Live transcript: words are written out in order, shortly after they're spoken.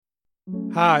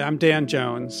Hi, I'm Dan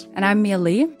Jones. And I'm Mia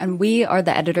Lee, and we are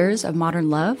the editors of Modern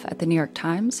Love at the New York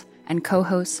Times and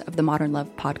co-hosts of the Modern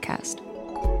Love podcast.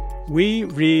 We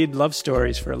read love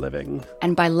stories for a living.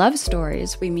 And by love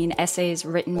stories, we mean essays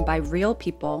written by real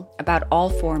people about all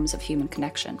forms of human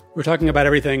connection. We're talking about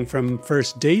everything from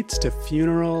first dates to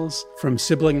funerals, from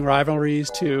sibling rivalries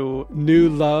to new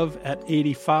love at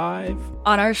 85.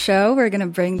 On our show, we're going to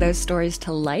bring those stories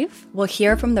to life. We'll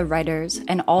hear from the writers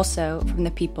and also from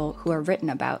the people who are written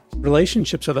about.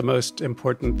 Relationships are the most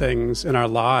important things in our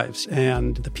lives,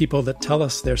 and the people that tell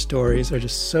us their stories are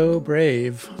just so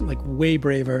brave, like way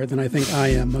braver than I think I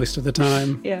am most of the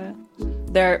time. Yeah.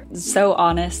 They're so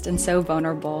honest and so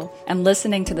vulnerable. And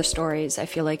listening to the stories, I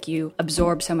feel like you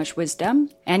absorb so much wisdom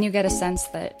and you get a sense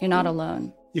that you're not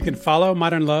alone. You can follow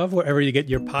Modern Love wherever you get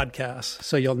your podcasts,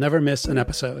 so you'll never miss an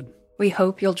episode. We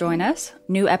hope you'll join us.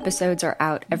 New episodes are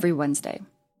out every Wednesday.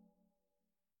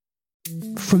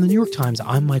 From the New York Times,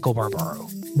 I'm Michael Barbaro.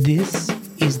 This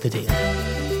is The Daily.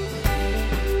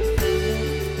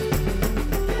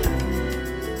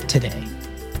 Today,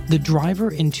 the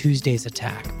driver in Tuesday's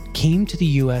attack came to the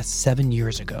U.S. 7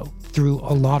 years ago through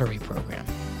a lottery program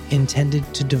intended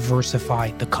to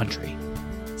diversify the country.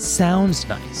 Sounds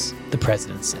nice, the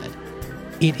president said.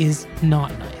 It is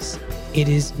not nice. It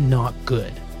is not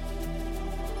good.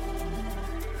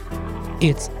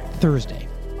 It's Thursday,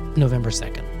 November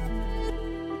 2nd.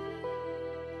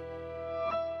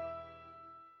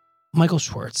 Michael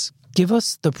Schwartz, give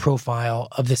us the profile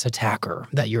of this attacker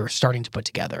that you're starting to put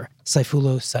together,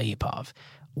 Sayfullo Saipov.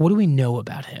 What do we know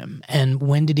about him, and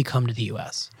when did he come to the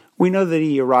U.S.? We know that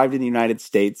he arrived in the United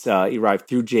States. He arrived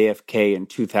through JFK in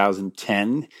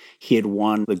 2010. He had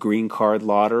won the green card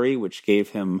lottery, which gave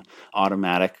him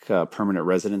automatic permanent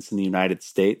residence in the United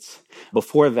States.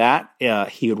 Before that,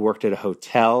 he had worked at a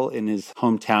hotel in his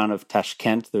hometown of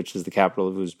Tashkent, which is the capital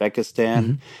of Uzbekistan.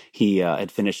 Mm-hmm. He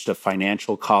had finished a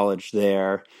financial college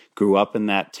there, grew up in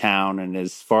that town, and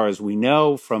as far as we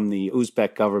know from the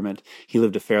Uzbek government, he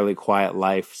lived a fairly quiet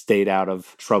life, stayed out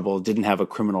of trouble, didn't have a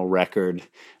criminal record,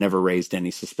 never raised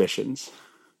any suspicions.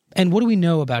 And what do we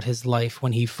know about his life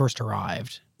when he first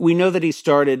arrived? We know that he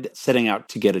started setting out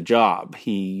to get a job.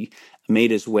 He made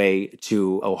his way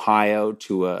to Ohio,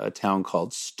 to a town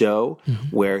called Stowe,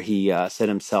 where he set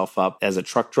himself up as a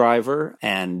truck driver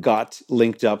and got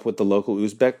linked up with the local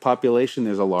Uzbek population.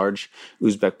 There's a large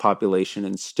Uzbek population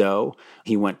in Stowe.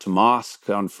 He went to mosque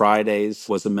on Fridays,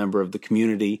 was a member of the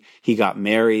community. He got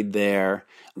married there.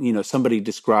 You know, somebody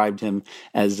described him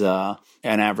as an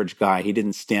average guy. He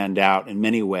didn't stand out in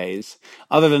many ways,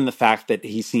 other than the fact that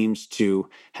he seems to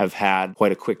have had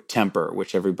quite a quick temper,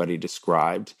 which everybody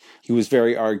described. He was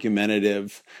very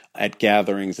argumentative at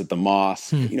gatherings at the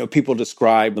mosque. You know, people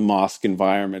describe the mosque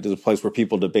environment as a place where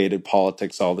people debated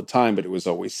politics all the time, but it was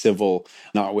always civil.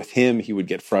 Not with him. He would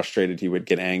get frustrated. He would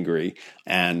get angry.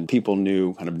 And people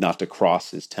knew kind of not to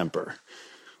cross his temper.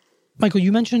 Michael,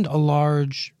 you mentioned a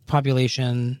large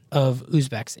population of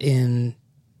Uzbeks in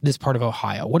this part of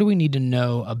Ohio. What do we need to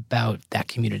know about that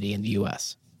community in the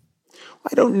U.S.?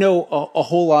 I don't know a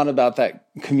whole lot about that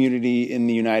community in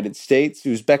the United States.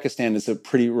 Uzbekistan is a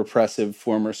pretty repressive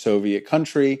former Soviet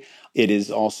country. It is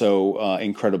also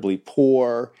incredibly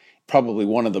poor, probably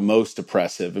one of the most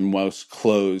oppressive and most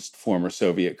closed former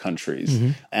Soviet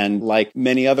countries. And like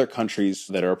many other countries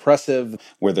that are oppressive,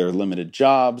 where there are limited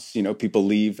jobs, you know, people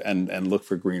leave and look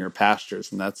for greener pastures.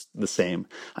 And that's the same,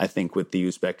 I think, with the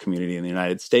Uzbek community in the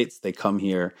United States. They come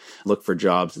here, look for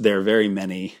jobs. There are very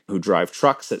many who drive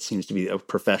trucks. That seems to be a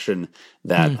profession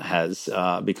that has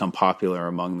become popular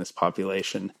among this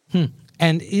population.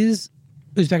 And is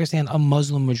Uzbekistan a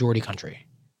Muslim majority country?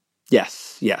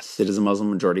 Yes, it is a Muslim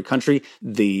majority country.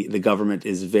 The government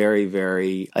is very,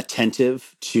 very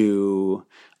attentive to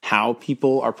how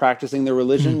people are practicing their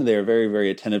religion. They're very, very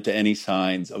attentive to any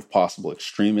signs of possible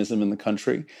extremism in the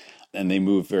country. And they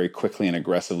move very quickly and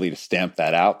aggressively to stamp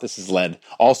that out. This has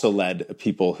also led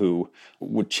people who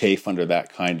would chafe under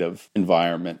that kind of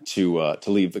environment to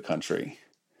leave the country.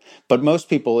 But most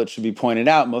people, it should be pointed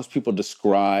out, most people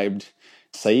described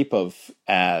Saipov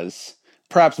as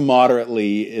perhaps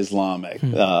moderately Islamic.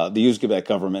 The Uzbek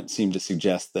government seemed to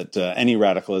suggest that any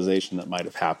radicalization that might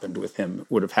have happened with him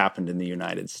would have happened in the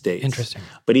United States. Interesting.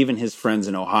 But even his friends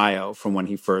in Ohio, from when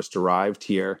he first arrived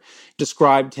here,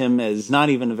 described him as not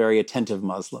even a very attentive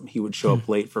Muslim. He would show up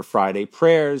late for Friday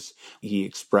prayers. He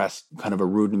expressed kind of a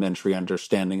rudimentary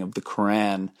understanding of the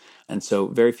Quran. And so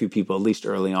very few people, at least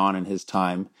early on in his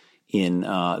time in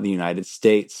the United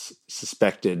States,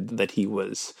 suspected that he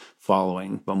was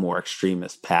following a more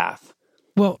extremist path.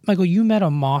 Well, Michael, you met a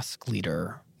mosque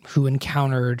leader who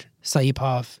encountered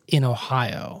Saipov in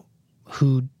Ohio.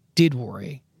 who did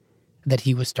worry that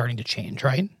he was starting to change,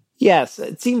 right? Yes,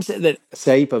 it seems that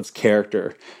Saipov's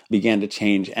character began to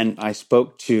change, and I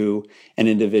spoke to an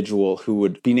individual who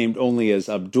would be named only as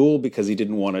Abdul because he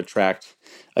didn't want to attract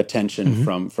attention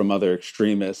from other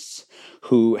extremists,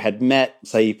 who had met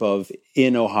Saipov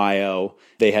in Ohio.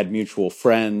 They had mutual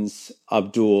friends.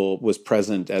 Abdul was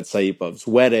present at Saipov's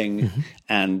wedding,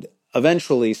 and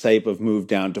eventually, Saipov moved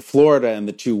down to Florida, and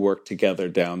the two worked together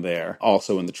down there,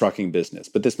 also in the trucking business.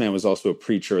 But this man was also a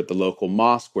preacher at the local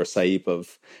mosque where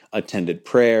Saipov attended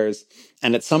prayers.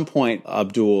 And at some point,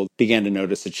 Abdul began to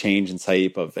notice a change in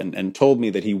Saipov and told me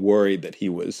that he worried that he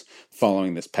was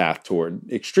following this path toward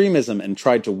extremism and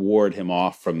tried to ward him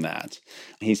off from that.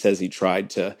 He says he tried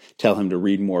to tell him to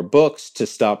read more books, to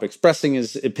stop expressing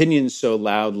his opinions so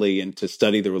loudly, and to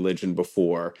study the religion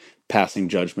before passing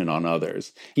judgment on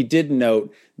others. He did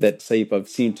note that Saipov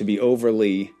seemed to be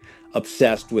overly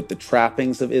obsessed with the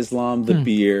trappings of Islam, the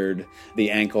beard, the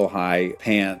ankle-high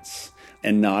pants,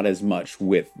 and not as much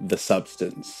with the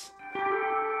substance.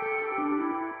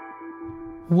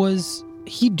 Was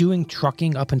he doing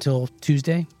trucking up until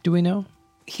Tuesday? Do we know?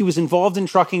 He was involved in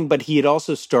trucking, but he had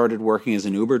also started working as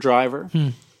an Uber driver.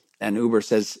 And Uber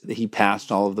says that he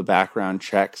passed all of the background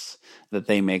checks that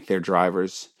they make their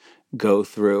drivers go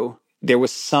through. There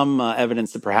was some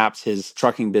evidence that perhaps his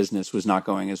trucking business was not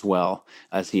going as well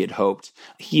as he had hoped.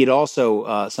 He had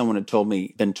also, someone had told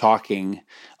me, been talking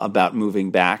about moving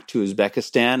back to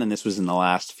Uzbekistan, and this was in the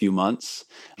last few months.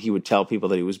 He would tell people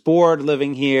that he was bored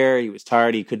living here, he was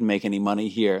tired, he couldn't make any money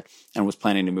here, and was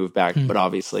planning to move back, but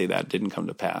obviously that didn't come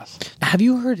to pass. Have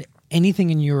you heard anything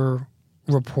in your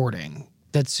reporting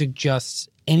that suggests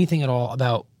anything at all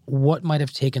about what might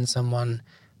have taken someone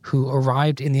who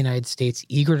arrived in the United States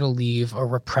eager to leave a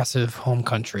repressive home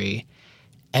country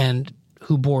and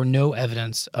who bore no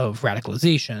evidence of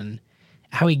radicalization,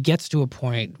 how he gets to a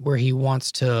point where he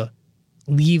wants to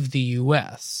leave the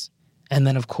U.S. and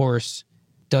then, of course,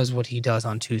 does what he does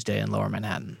on Tuesday in Lower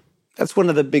Manhattan? That's one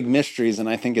of the big mysteries, and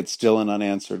I think it's still an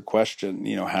unanswered question.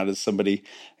 You know, how does somebody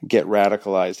get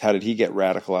radicalized? How did he get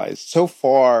radicalized? So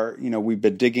far, we've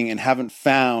been digging and haven't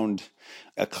found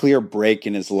a clear break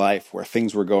in his life where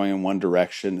things were going in one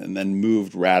direction and then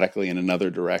moved radically in another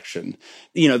direction.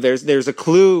 There's a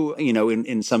clue,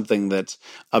 in something that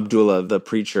Abdullah, the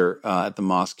preacher at the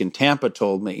mosque in Tampa,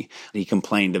 told me. He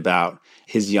complained about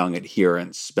his young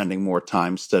adherents spending more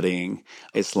time studying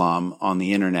Islam on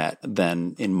the internet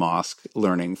than in mosque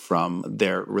learning from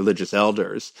their religious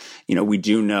elders. We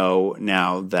do know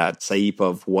now that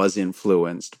Saipov was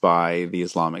influenced by the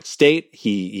Islamic State.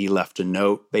 He left a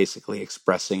note basically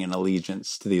expressing an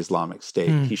allegiance to the Islamic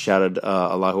State. He shouted,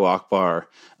 Allahu Akbar,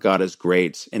 God is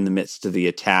great, in the midst of the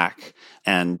attack.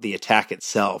 And the attack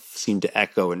itself seemed to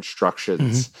echo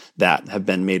instructions that have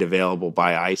been made available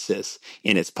by ISIS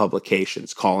in its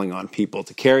publications, calling on people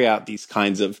to carry out these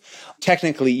kinds of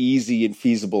technically easy and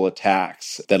feasible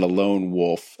attacks that a lone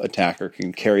wolf attacker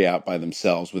can carry out by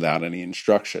themselves without any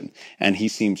instruction. And he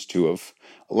seems to have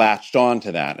latched on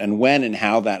to that. And when and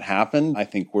how that happened, I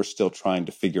think we're still trying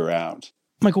to figure out.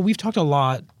 Michael, we've talked a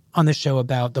lot on this show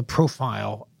about the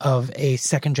profile of a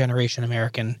second-generation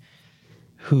American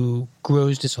who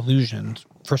grows disillusioned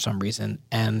for some reason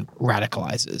and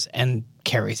radicalizes and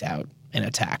carries out an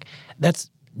attack. That's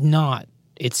not,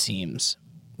 it seems,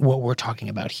 what we're talking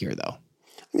about here, though.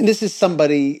 This is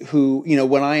somebody who,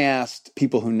 when I asked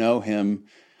people who know him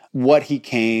what he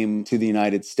came to the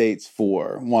United States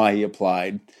for, why he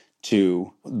applied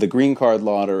to the green card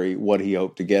lottery, what he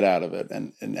hoped to get out of it,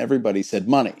 and everybody said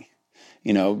money.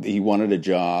 He wanted a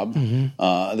job.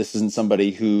 This isn't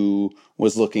somebody who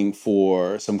was looking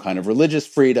for some kind of religious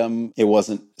freedom. It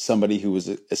wasn't somebody who was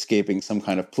escaping some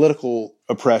kind of political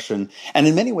oppression. And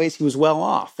in many ways, he was well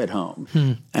off at home.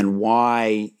 And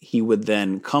why he would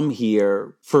then come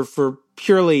here for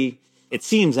purely, it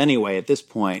seems anyway at this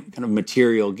point, kind of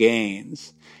material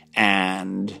gains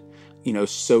and,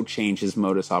 so change his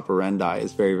modus operandi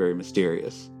is very, very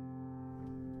mysterious.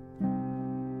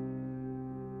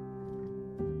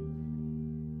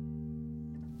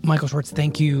 Michael Schwartz,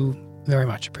 thank you very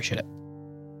much. Appreciate it.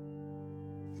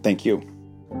 Thank you.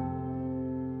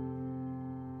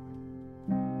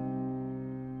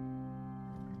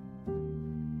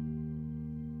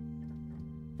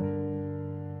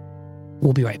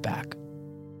 We'll be right back.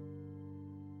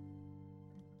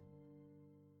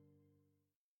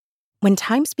 When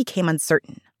times became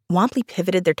uncertain, Womply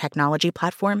pivoted their technology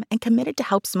platform and committed to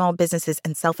help small businesses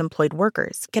and self-employed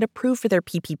workers get approved for their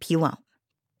PPP loan.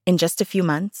 In just a few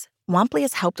months, Womply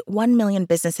has helped 1 million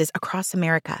businesses across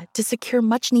America to secure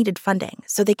much-needed funding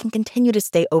so they can continue to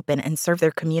stay open and serve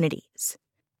their communities.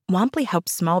 Womply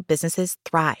helps small businesses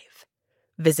thrive.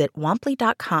 Visit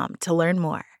womply.com to learn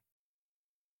more.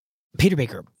 Peter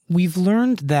Baker, we've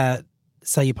learned that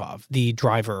Saipov, the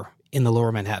driver in the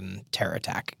Lower Manhattan terror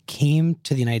attack, came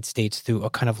to the United States through a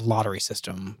kind of lottery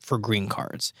system for green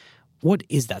cards. What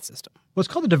is that system? Well, it's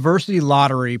called the Diversity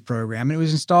Lottery Program, and it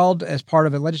was installed as part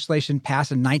of a legislation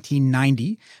passed in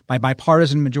 1990 by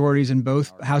bipartisan majorities in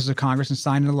both houses of Congress and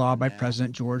signed into law by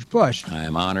President George Bush. I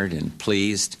am honored and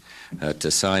pleased to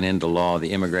sign into law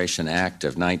the Immigration Act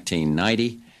of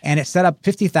 1990. And it set up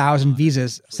 50,000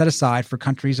 visas set aside for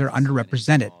countries that are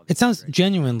underrepresented. It sounds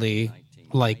genuinely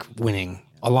like winning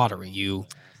a lottery. You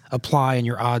apply and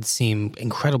your odds seem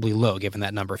incredibly low given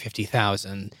that number,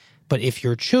 50,000. But if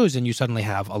you're chosen, you suddenly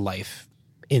have a life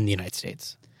in the United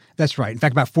States. That's right. In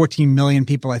fact, about 14 million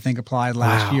people, I think, applied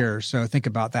last Wow. year. So think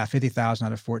about that, 50,000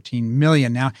 out of 14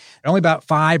 million. Now, only about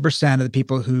 5% of the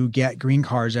people who get green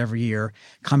cards every year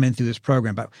come in through this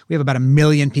program. But we have about 1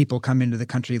 million people come into the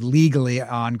country legally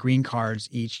on green cards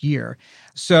each year.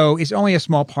 So it's only a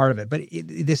small part of it. But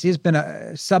this has been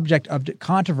a subject of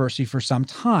controversy for some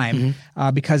time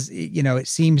because, it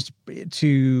seems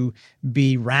to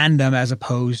be random as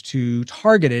opposed to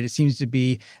targeted. It seems to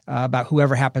be about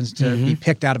whoever happens to be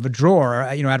picked out of a drawer,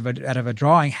 out of a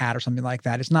drawing hat or something like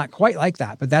that. It's not quite like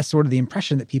that, but that's sort of the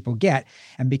impression that people get.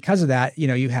 And because of that,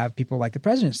 you have people like the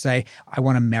president say, I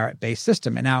want a merit-based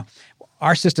system. And now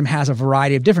our system has a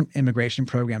variety of different immigration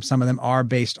programs. Some of them are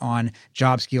based on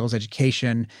job skills,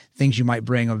 education, things you might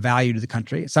bring of value to the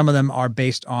country. Some of them are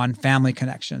based on family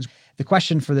connections. The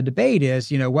question for the debate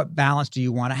is, what balance do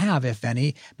you want to have, if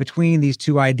any, between these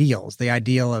two ideals? The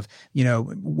ideal of,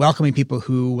 welcoming people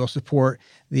who will support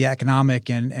the economic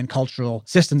and cultural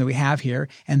system that we have here,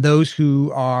 and those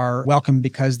who are welcome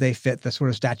because they fit the sort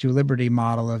of Statue of Liberty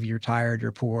model of you're tired,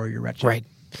 you're poor, you're wretched. Right.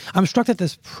 I'm struck that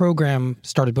this program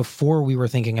started before we were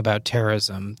thinking about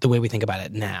terrorism the way we think about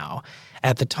it now.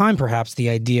 At the time, perhaps, the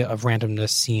idea of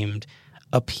randomness seemed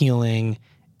appealing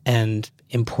and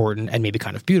important and maybe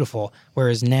kind of beautiful,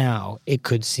 whereas now it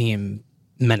could seem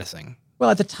menacing. Well,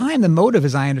 at the time, the motive,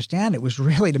 as I understand it, was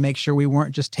really to make sure we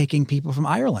weren't just taking people from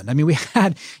Ireland. I mean, we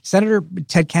had Senator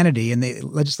Ted Kennedy in the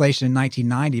legislation in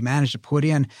 1990 managed to put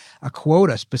in a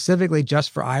quota specifically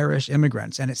just for Irish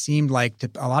immigrants. And it seemed like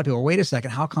to a lot of people, wait a second,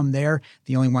 how come they're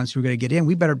the only ones who are going to get in?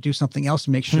 We better do something else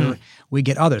to make sure we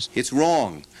get others. It's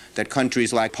wrong that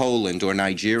countries like Poland or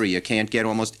Nigeria can't get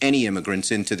almost any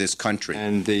immigrants into this country.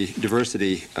 And the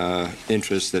diversity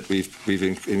interests that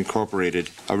we've incorporated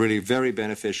are really very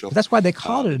beneficial. That's why they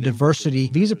called it a diversity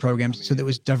visa program, so that it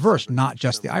was diverse, not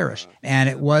just the Irish. And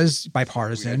it was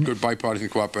bipartisan. We had good bipartisan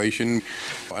cooperation.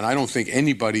 And I don't think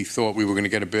anybody thought we were going to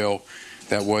get a bill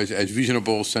that was as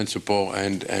reasonable, sensible,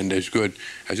 and as good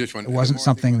as this one. It wasn't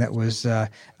something that was a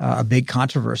big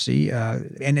controversy.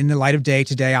 And in the light of day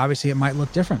today, obviously, it might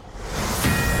look different.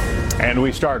 And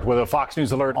we start with a Fox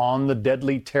News alert on the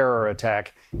deadly terror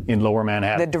attack in Lower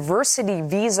Manhattan. The Diversity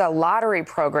Visa Lottery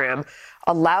Program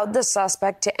allowed the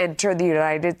suspect to enter the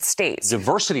United States.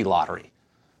 Diversity Lottery.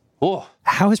 Oh.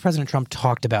 How has President Trump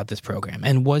talked about this program,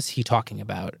 and was he talking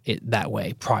about it that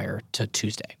way prior to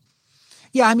Tuesday?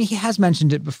 Yeah, I mean, he has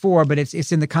mentioned it before, but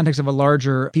it's in the context of a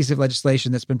larger piece of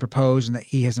legislation that's been proposed and that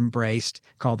he has embraced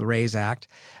called the RAISE Act.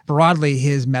 Broadly,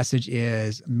 his message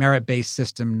is merit-based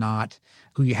system, not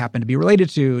who you happen to be related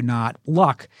to, not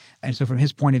luck. And so from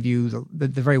his point of view, the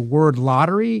very word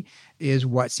lottery is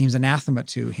what seems anathema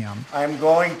to him. I'm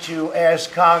going to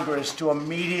ask Congress to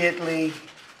immediately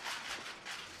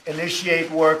initiate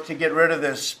work to get rid of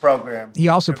this program. He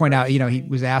also pointed out, he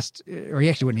was asked, or he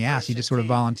actually wasn't asked, he just sort of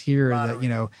volunteered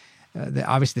that,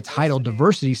 obviously the title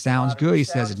diversity sounds good. He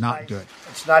says it's not good.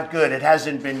 It's not good. It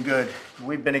hasn't been good.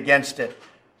 We've been against it.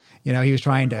 He was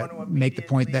trying to make the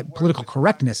point that political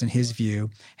correctness, in his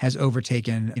view, has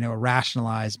overtaken, a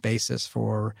rationalized basis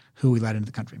for who we let into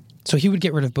the country. So he would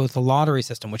get rid of both the lottery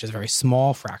system, which is a very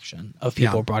small fraction of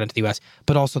people brought into the U.S.,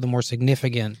 but also the more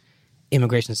significant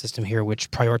immigration system here,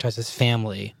 which prioritizes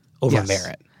family over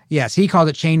merit. Yes, he called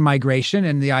it chain migration,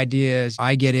 and the idea is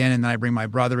I get in and then I bring my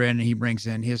brother in and he brings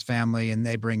in his family and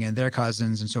they bring in their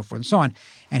cousins and so forth and so on.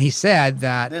 And he said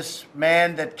that this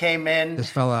man that came in, this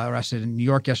fellow arrested in New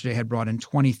York yesterday, had brought in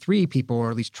 23 people, or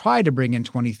at least tried to bring in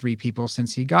 23 people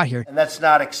since he got here. And that's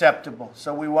not acceptable.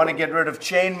 So we want to get rid of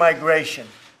chain migration.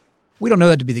 We don't know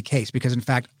that to be the case because, in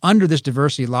fact, under this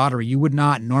diversity lottery, you would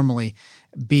not normally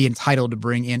be entitled to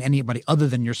bring in anybody other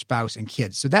than your spouse and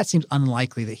kids. So that seems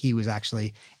unlikely that he was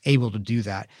actually able to do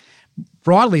that.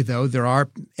 Broadly, though, there are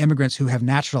immigrants who have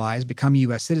naturalized, become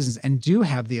U.S. citizens, and do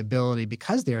have the ability,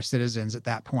 because they are citizens at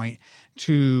that point,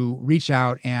 to reach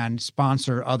out and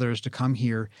sponsor others to come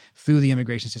here through the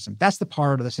immigration system. That's the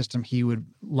part of the system he would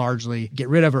largely get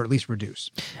rid of or at least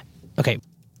reduce. Okay,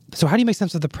 so how do you make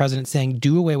sense of the president saying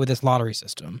do away with this lottery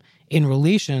system in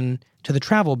relation to the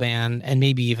travel ban and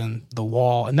maybe even the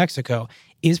wall in Mexico?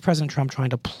 Is President Trump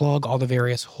trying to plug all the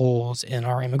various holes in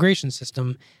our immigration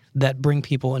system that bring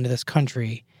people into this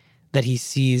country that he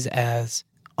sees as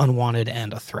unwanted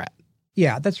and a threat?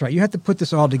 Yeah, that's right. You have to put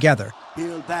this all together.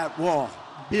 Build that wall.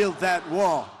 Build that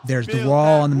wall. There's the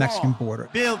wall on the Mexican border.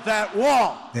 Build that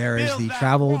wall. There is the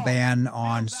travel ban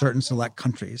on certain select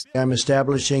countries. I'm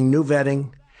establishing new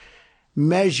vetting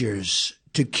measures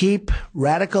to keep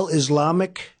radical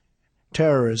Islamic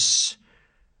terrorists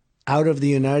out of the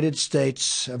United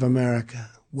States of America.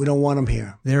 We don't want them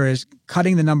here. There is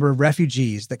cutting the number of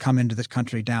refugees that come into this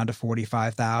country down to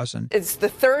 45,000. It's the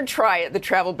third try at the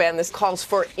travel ban. This calls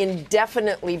for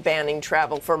indefinitely banning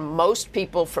travel for most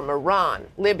people from Iran,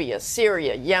 Libya,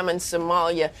 Syria, Yemen,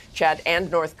 Somalia, Chad,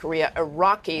 and North Korea.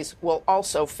 Iraqis will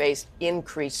also face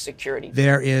increased security.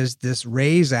 There is this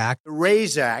RAISE Act. The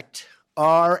RAISE Act,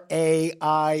 R-A-I-S-E.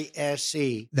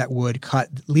 That would cut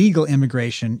legal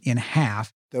immigration in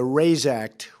half. The RAISE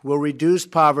Act will reduce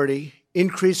poverty,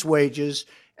 increase wages,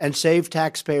 and save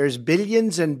taxpayers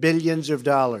billions and billions of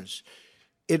dollars.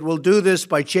 It will do this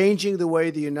by changing the way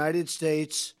the United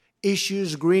States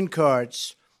issues green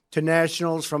cards to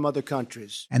nationals from other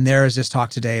countries. And there is this talk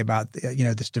today about,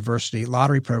 this diversity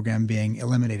lottery program being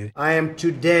eliminated. I am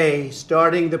today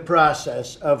starting the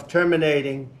process of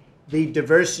terminating the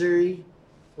diversity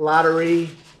lottery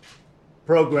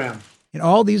program. In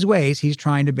all these ways, he's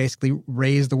trying to basically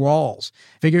raise the walls,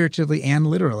 figuratively and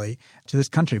literally, to this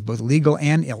country, both legal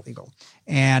and illegal.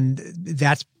 And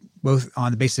that's both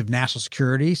on the basis of national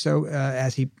security, so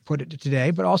as he put it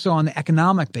today, but also on the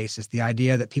economic basis, the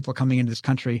idea that people coming into this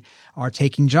country are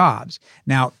taking jobs.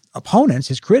 Now, opponents,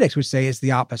 his critics, would say it's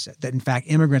the opposite, that in fact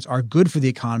immigrants are good for the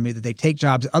economy, that they take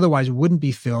jobs that otherwise wouldn't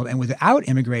be filled, and without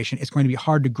immigration, it's going to be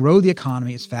hard to grow the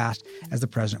economy as fast as the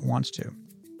president wants to.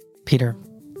 Peter,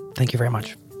 thank you very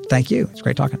much. Thank you. It's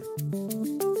great talking.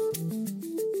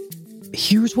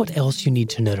 Here's what else you need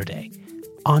to know today.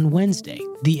 On Wednesday,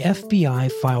 the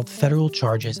FBI filed federal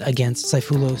charges against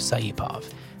Sayfullo Saipov.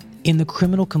 In the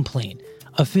criminal complaint,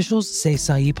 officials say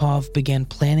Saipov began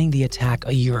planning the attack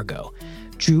a year ago,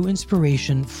 drew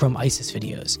inspiration from ISIS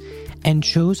videos, and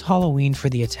chose Halloween for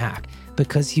the attack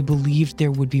because he believed there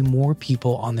would be more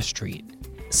people on the street.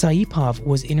 Saipov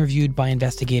was interviewed by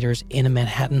investigators in a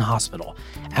Manhattan hospital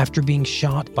after being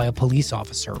shot by a police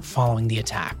officer following the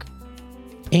attack.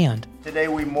 And today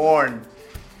we mourn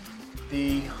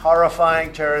the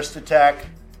horrifying terrorist attack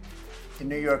in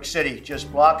New York City, just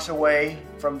blocks away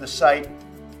from the site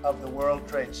of the World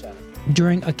Trade Center.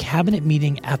 During a cabinet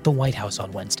meeting at the White House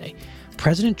on Wednesday,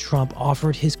 President Trump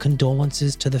offered his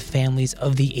condolences to the families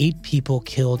of the 8 people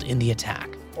killed in the attack.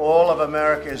 All of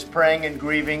America is praying and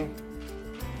grieving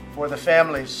for the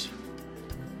families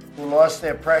who lost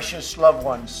their precious loved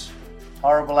ones.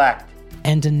 Horrible act.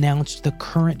 And denounced the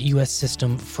current U.S.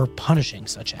 system for punishing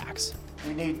such acts.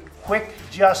 We need quick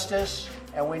justice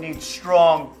and we need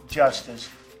strong justice.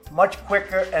 Much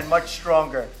quicker and much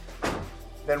stronger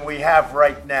than we have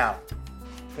right now.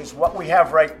 Because what we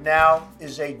have right now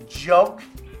is a joke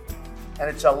and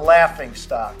it's a laughing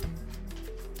stock.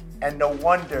 And no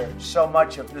wonder so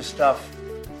much of this stuff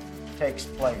takes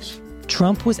place.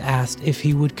 Trump was asked if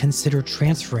he would consider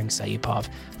transferring Saipov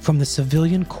from the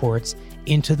civilian courts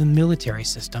into the military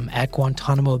system at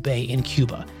Guantanamo Bay in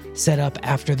Cuba, set up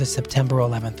after the September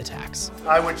 11th attacks.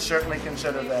 I would certainly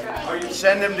consider that.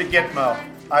 Send him to Gitmo.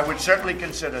 I would certainly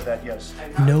consider that, yes.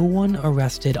 No one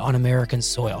arrested on American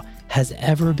soil has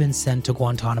ever been sent to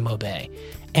Guantanamo Bay,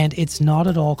 and it's not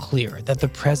at all clear that the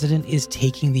president is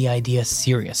taking the idea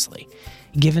seriously,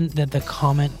 given that the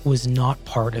comment was not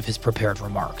part of his prepared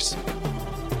remarks.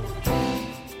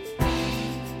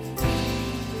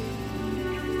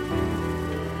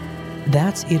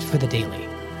 That's it for The Daily.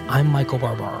 I'm Michael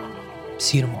Barbaro.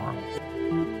 See you tomorrow.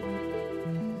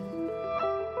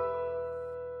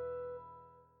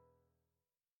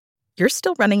 You're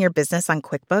still running your business on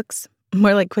QuickBooks?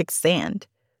 More like quicksand.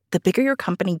 The bigger your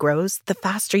company grows, the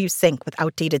faster you sync with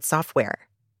outdated software.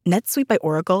 NetSuite by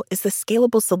Oracle is the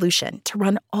scalable solution to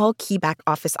run all key back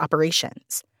office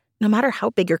operations, no matter how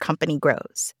big your company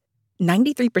grows.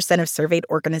 93% of surveyed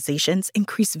organizations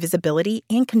increase visibility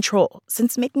and control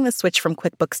since making the switch from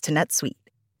QuickBooks to NetSuite.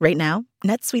 Right now,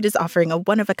 NetSuite is offering a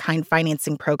one-of-a-kind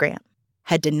financing program.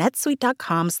 Head to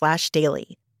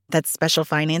netsuite.com/daily. That's special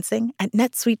financing at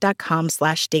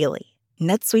netsuite.com/daily.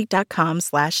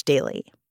 netsuite.com/daily.